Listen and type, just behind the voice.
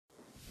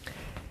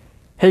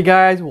Hey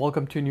guys,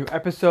 welcome to a new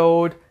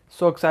episode.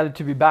 So excited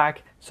to be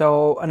back.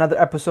 So another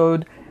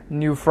episode,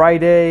 new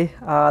Friday.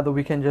 The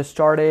weekend just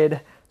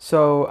started.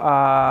 So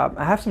I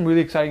have some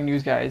really exciting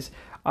news, guys.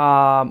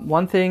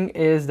 One thing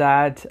is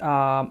that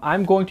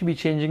I'm going to be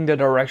changing the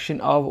direction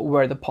of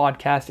where the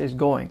podcast is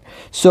going.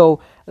 So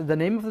the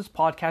name of this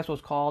podcast was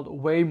called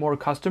Way More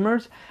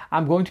Customers.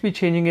 I'm going to be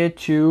changing it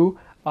to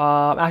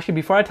actually,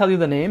 before I tell you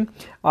the name,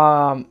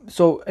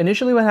 so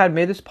initially when I had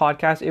made this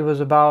podcast, it was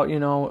about,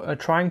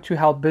 trying to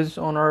help business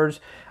owners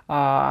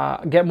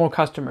get more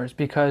customers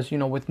because,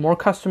 with more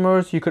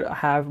customers, you could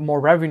have more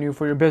revenue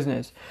for your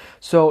business.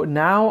 So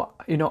now,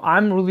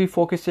 I'm really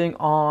focusing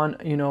on,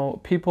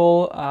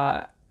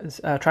 people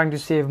trying to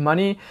save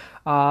money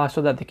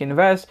so that they can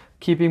invest,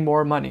 keeping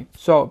more money.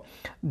 So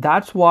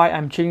that's why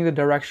I'm changing the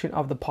direction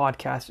of the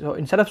podcast. So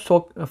instead of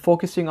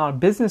focusing on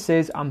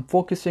businesses, I'm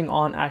focusing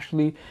on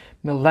actually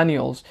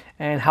millennials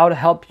and how to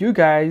help you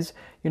guys,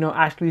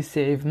 actually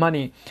save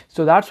money.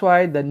 So that's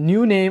why the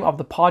new name of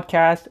the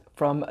podcast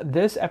from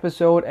this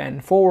episode and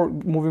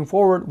moving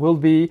forward will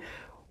be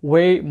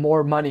Way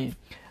More Money.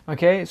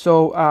 Okay,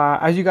 so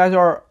as you guys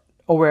are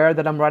aware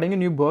that I'm writing a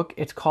new book.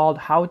 It's called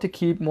How to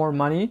Keep More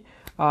Money.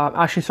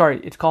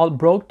 It's called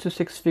Broke to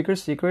Six Figure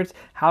Secrets,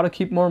 How to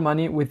Keep More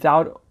Money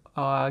Without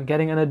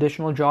getting an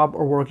additional job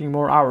or working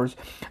more hours.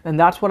 And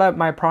that's what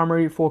my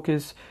primary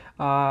focus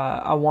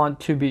I want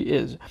to be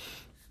is.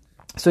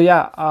 So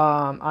yeah,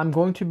 I'm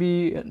going to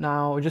be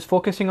now just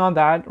focusing on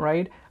that,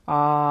 right?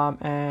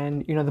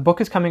 And the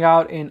book is coming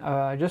out in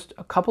just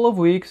a couple of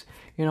weeks.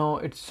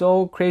 It's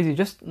so crazy,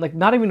 just like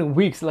not even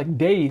weeks, like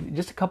days,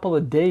 just a couple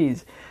of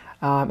days.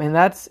 And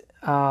that's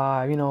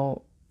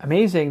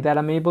amazing that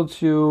I'm able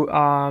to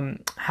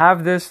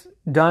have this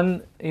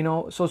done,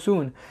 so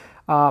soon.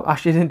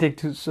 Actually, it didn't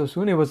take so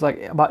soon. It was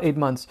like about 8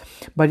 months.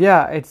 But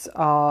yeah, it's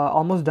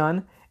almost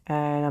done,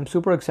 and I'm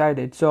super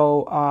excited.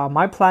 So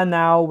my plan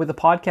now with the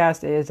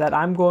podcast is that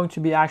I'm going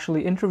to be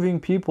actually interviewing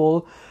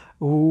people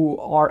who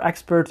are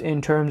experts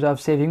in terms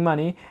of saving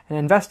money and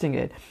investing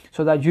it,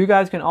 so that you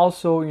guys can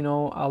also,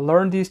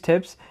 learn these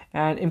tips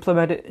and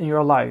implement it in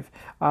your life.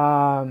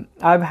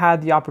 I've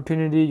had the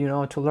opportunity,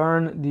 to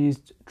learn these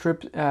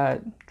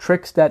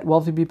tricks that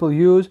wealthy people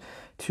use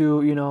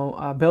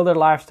to, build their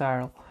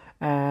lifestyle.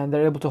 And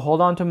they're able to hold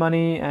on to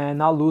money and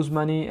not lose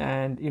money.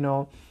 And,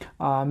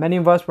 many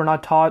of us were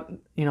not taught,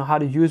 how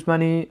to use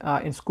money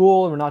in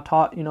school. We're not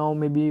taught,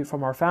 maybe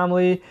from our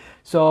family.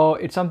 So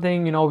it's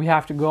something, we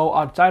have to go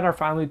outside our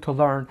family to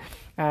learn.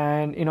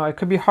 And, it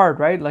could be hard,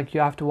 right? Like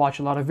you have to watch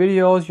a lot of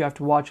videos. You have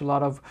to watch a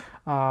lot of,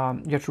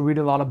 you have to read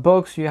a lot of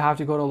books. You have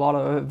to go to a lot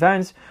of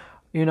events.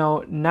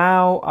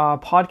 Now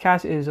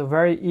podcast is a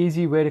very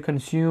easy way to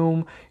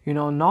consume,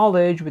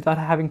 knowledge without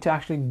having to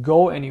actually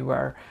go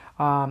anywhere.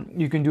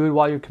 You can do it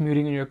while you're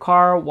commuting in your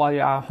car, while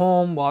you're at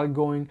home, while you're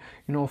going,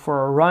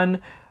 for a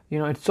run.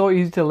 It's so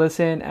easy to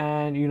listen,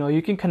 and,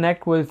 you can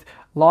connect with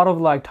a lot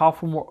of like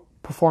top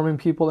performing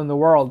people in the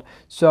world.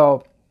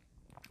 So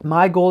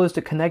my goal is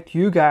to connect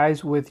you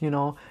guys with,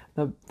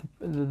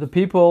 the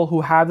people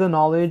who have the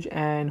knowledge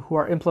and who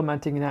are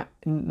implementing that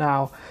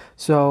now.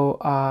 So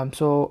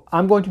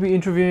I'm going to be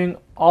interviewing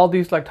all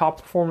these like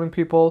top performing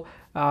people,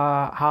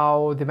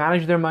 how they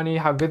manage their money,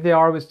 how good they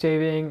are with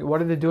saving, what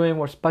are they doing,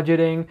 what's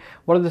budgeting,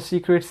 what are the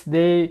secrets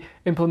they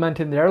implement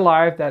in their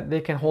life that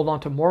they can hold on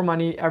to more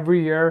money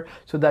every year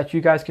so that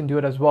you guys can do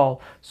it as well.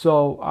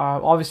 So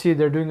obviously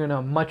they're doing it on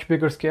a much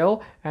bigger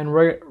scale, and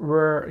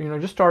we're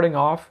just starting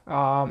off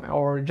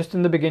or just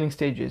in the beginning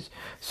stages.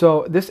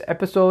 So this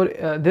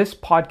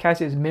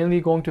podcast is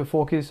mainly going to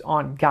focus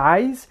on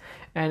guys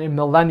and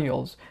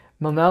millennials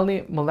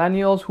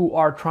who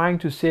are trying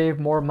to save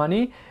more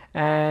money.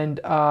 And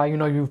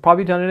you've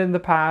probably done it in the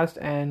past,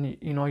 and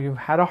you've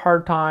had a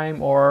hard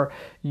time, or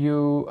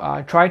you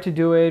tried to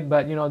do it,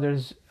 but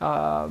there's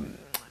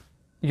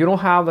you don't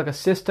have like a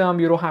system,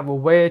 you don't have a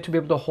way to be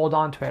able to hold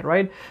on to it,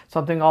 right?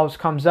 Something always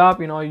comes up,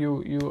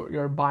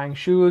 you're buying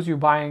shoes, you're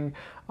buying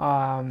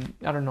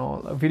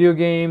video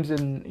games,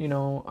 and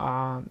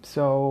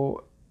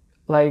so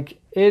like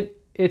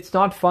it's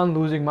not fun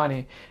losing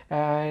money.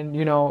 And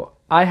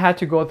I had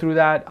to go through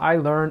that. I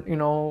learned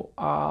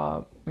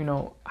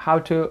how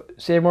to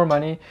save more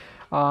money,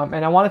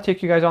 and I want to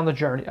take you guys on the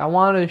journey. I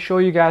want to show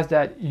you guys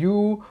that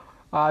you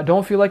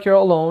don't feel like you're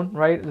alone,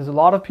 right? There's a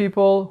lot of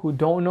people who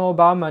don't know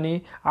about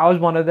money. I was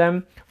one of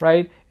them,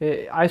 right?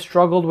 I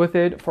struggled with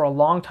it for a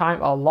long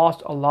time. I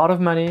lost a lot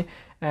of money,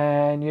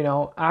 and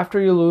after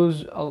you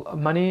lose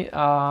money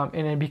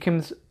and it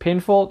becomes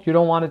painful, you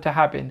don't want it to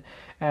happen.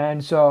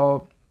 And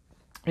so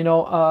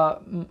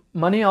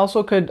money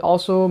could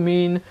also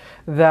mean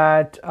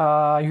that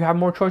you have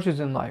more choices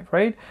in life,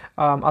 right?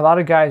 A lot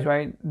of guys,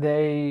 right,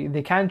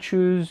 they can't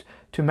choose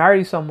to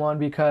marry someone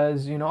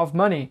because of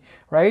money,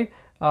 right?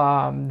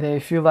 They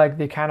feel like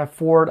they can't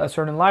afford a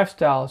certain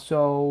lifestyle,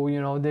 so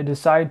they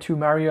decide to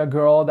marry a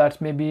girl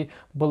that's maybe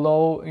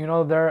below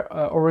their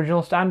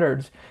original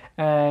standards,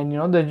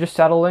 and they just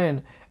settle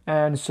in.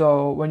 And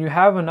so when you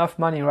have enough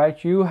money,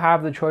 right, you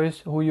have the choice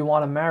who you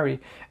want to marry.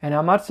 And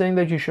I'm not saying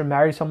that you should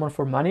marry someone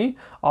for money.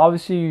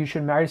 Obviously, you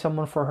should marry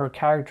someone for her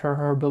character,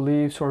 her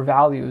beliefs, or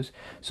values.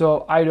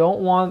 So I don't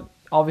want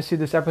obviously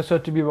this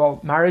episode to be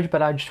about marriage,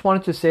 but I just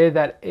wanted to say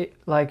that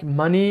like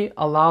money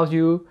allows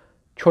you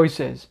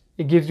choices.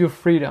 It gives you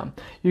freedom.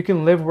 You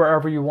can live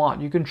wherever you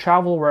want. You can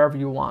travel wherever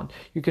you want.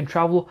 You can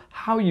travel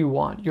how you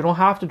want. You don't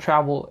have to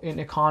travel in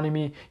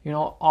economy,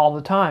 all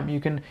the time. You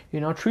can,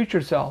 treat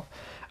yourself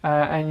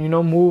and,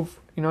 move,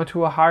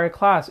 to a higher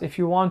class if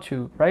you want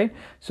to, right?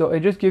 So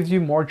it just gives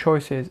you more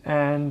choices.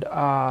 And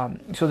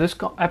so this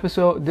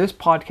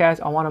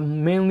podcast, I want to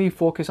mainly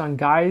focus on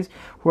guys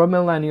who are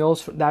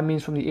millennials. That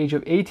means from the age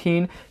of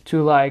 18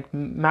 to like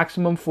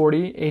maximum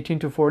 40, 18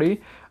 to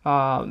 40,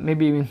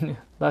 maybe even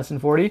less than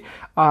 40.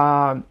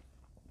 Who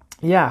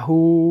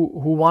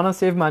want to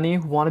save money,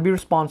 who want to be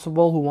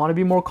responsible, who want to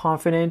be more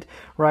confident,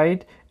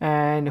 right?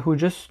 And who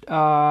just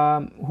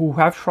who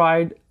have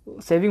tried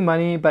saving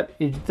money, but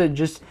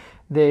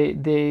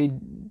they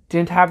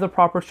didn't have the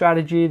proper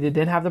strategy, they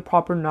didn't have the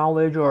proper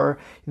knowledge, or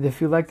they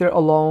feel like they're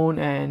alone,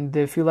 and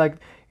they feel like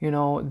they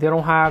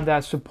don't have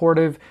that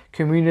supportive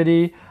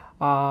community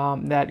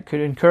that could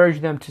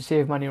encourage them to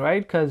save money,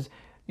 right? Because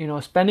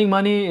spending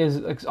money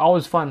is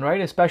always fun,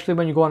 right? Especially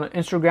when you go on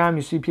Instagram,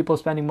 you see people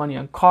spending money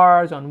on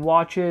cars, on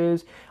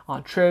watches,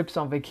 on trips,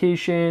 on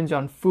vacations,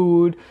 on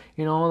food.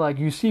 Like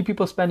you see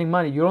people spending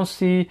money. You don't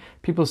see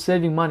people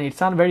saving money.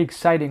 It's not very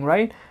exciting,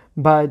 right?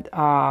 But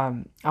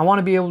I want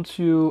to be able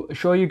to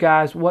show you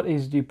guys what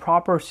is the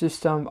proper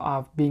system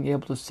of being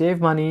able to save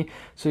money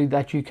so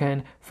that you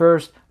can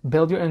first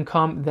build your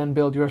income, then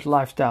build your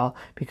lifestyle.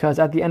 Because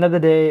at the end of the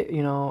day,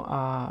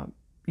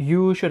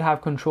 you should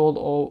have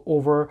control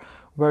over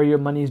where your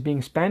money is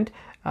being spent,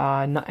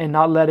 and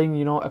not letting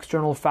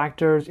external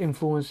factors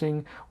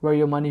influencing where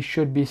your money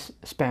should be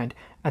spent.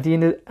 At the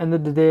end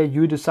of the day,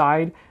 you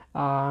decide. So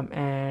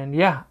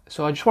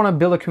I just want to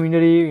build a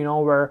community,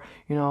 where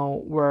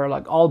we're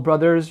like all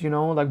brothers,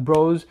 like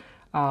bros,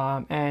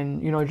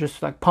 and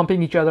just like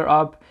pumping each other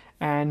up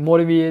and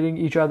motivating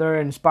each other,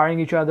 and inspiring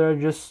each other,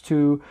 just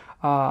to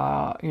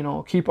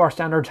keep our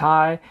standards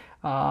high,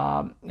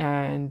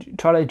 and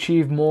try to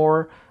achieve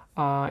more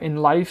in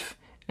life.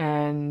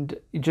 And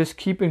just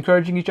keep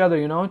encouraging each other,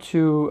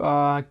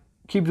 to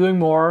keep doing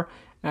more.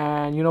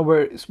 And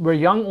we're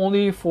young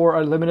only for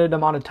a limited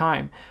amount of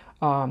time.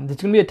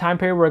 There's gonna be a time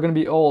period where we're gonna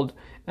be old,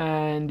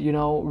 and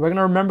we're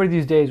gonna remember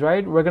these days,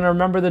 right? We're gonna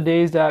remember the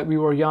days that we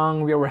were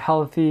young, we were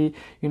healthy,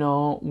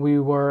 we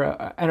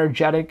were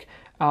energetic,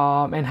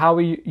 and how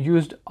we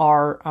used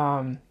our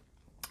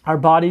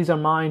bodies, our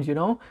minds,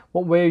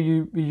 what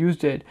way we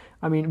used it.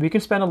 I mean, we can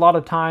spend a lot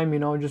of time,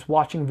 just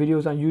watching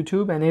videos on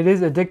YouTube, and it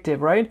is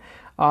addictive, right?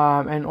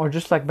 Or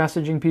just like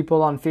messaging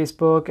people on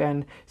Facebook,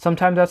 and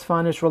sometimes that's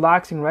fun, it's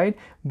relaxing, right?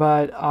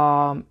 But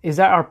is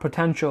that our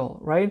potential,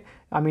 right?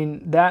 I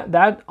mean,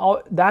 that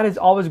is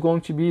always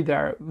going to be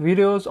there.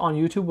 Videos on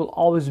YouTube will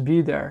always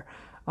be there,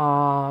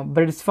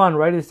 but it's fun,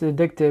 right? It's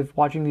addictive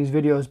watching these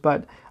videos.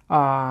 But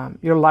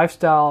your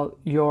lifestyle,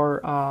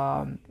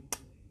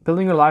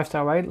 building your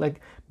lifestyle, right? Like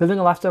building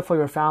a lifestyle for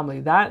your family.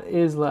 That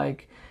is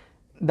like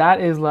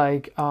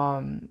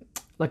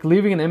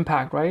leaving an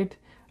impact, right?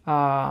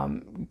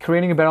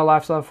 Creating a better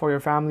lifestyle for your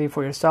family,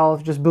 for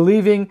yourself, just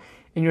believing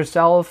in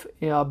yourself,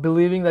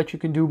 believing that you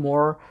can do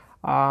more.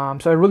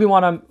 So I really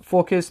want to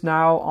focus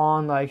now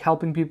on like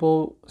helping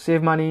people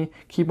save money,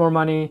 keep more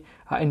money,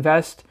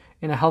 invest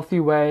in a healthy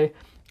way,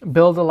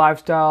 build a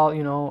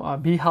lifestyle,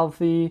 be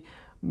healthy,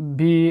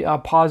 be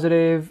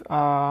positive,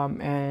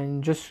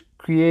 and just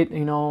create,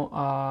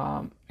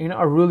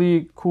 a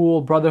really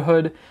cool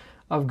brotherhood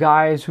of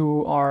guys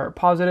who are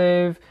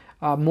positive,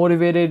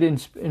 motivated,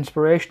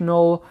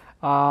 inspirational,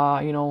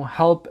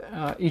 help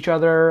each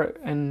other,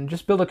 and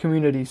just build a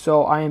community.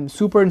 So I am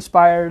super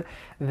inspired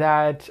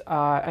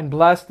and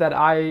blessed that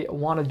I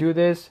want to do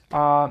this.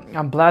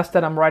 I'm blessed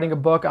that I'm writing a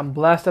book. I'm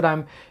blessed that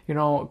I'm,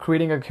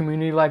 creating a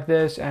community like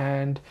this.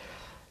 And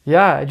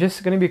yeah, it's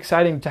just going to be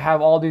exciting to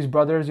have all these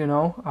brothers,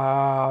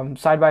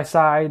 side by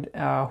side,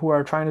 who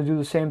are trying to do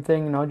the same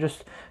thing,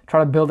 just try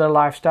to build their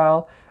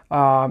lifestyle.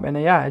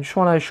 I just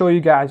want to show you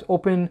guys,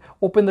 open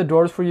the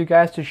doors for you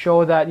guys, to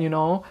show that,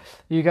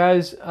 you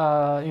guys,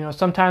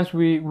 sometimes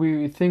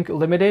we think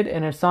limited,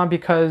 and it's not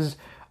because,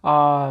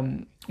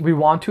 we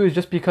want to, it's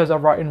just because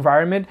of our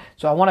environment.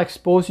 So I want to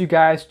expose you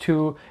guys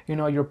to,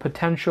 your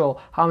potential,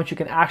 how much you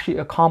can actually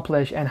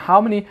accomplish, and how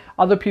many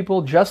other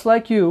people just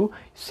like you,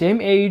 same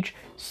age,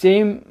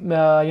 same,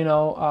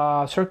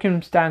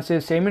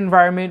 circumstances, same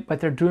environment,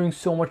 but they're doing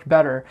so much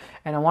better.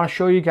 And I want to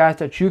show you guys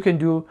that you can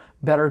do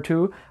better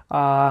too.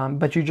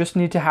 But you just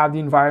need to have the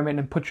environment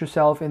and put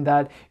yourself in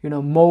that,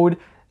 mode,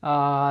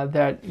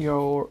 that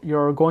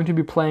you're going to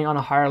be playing on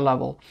a higher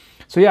level.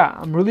 So yeah,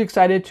 I'm really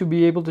excited to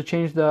be able to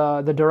change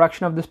the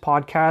direction of this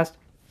podcast.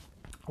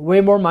 Way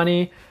more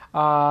money.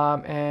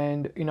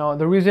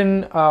 The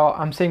reason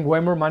I'm saying way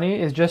more money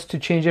is just to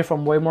change it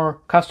from way more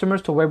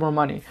customers to way more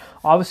money.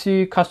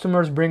 Obviously,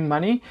 customers bring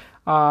money,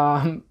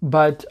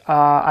 But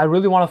I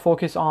really want to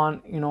focus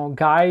on,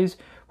 guys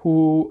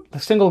who, the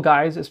single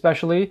guys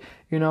especially,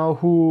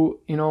 who,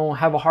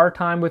 have a hard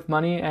time with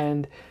money,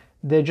 and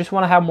they just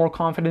want to have more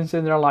confidence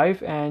in their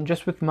life. And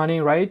just with money,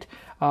 right?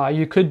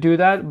 You could do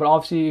that, but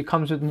obviously it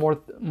comes with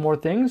more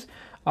things.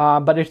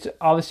 But it's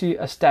obviously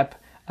a step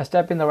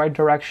in the right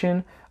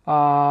direction.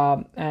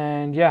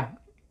 And yeah,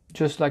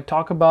 just like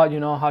talk about,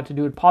 how to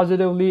do it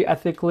positively,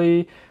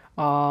 ethically.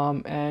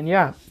 And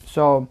yeah,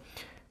 so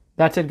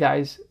that's it,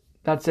 guys.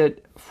 That's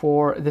it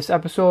for this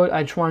episode.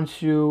 I just want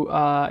to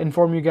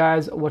inform you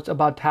guys what's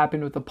about to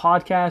happen with the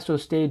podcast, so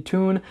stay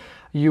tuned.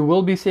 You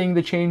will be seeing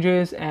the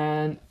changes,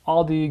 and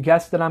all the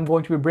guests that I'm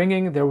going to be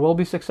bringing, they will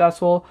be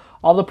successful.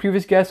 All the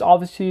previous guests,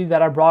 obviously,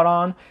 that I brought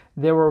on,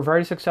 they were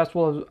very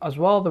successful as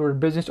well. They were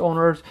business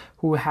owners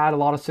who had a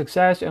lot of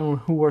success and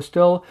who were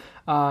still,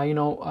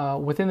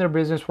 within their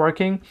business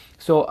working.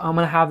 So I'm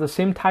going to have the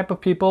same type of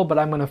people, but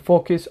I'm going to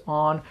focus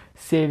on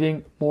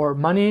saving more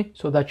money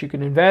so that you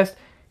can invest,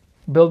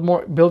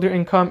 build your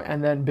income,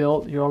 and then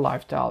build your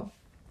lifestyle.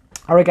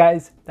 All right,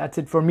 guys, that's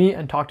it for me,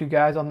 and talk to you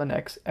guys on the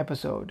next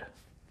episode.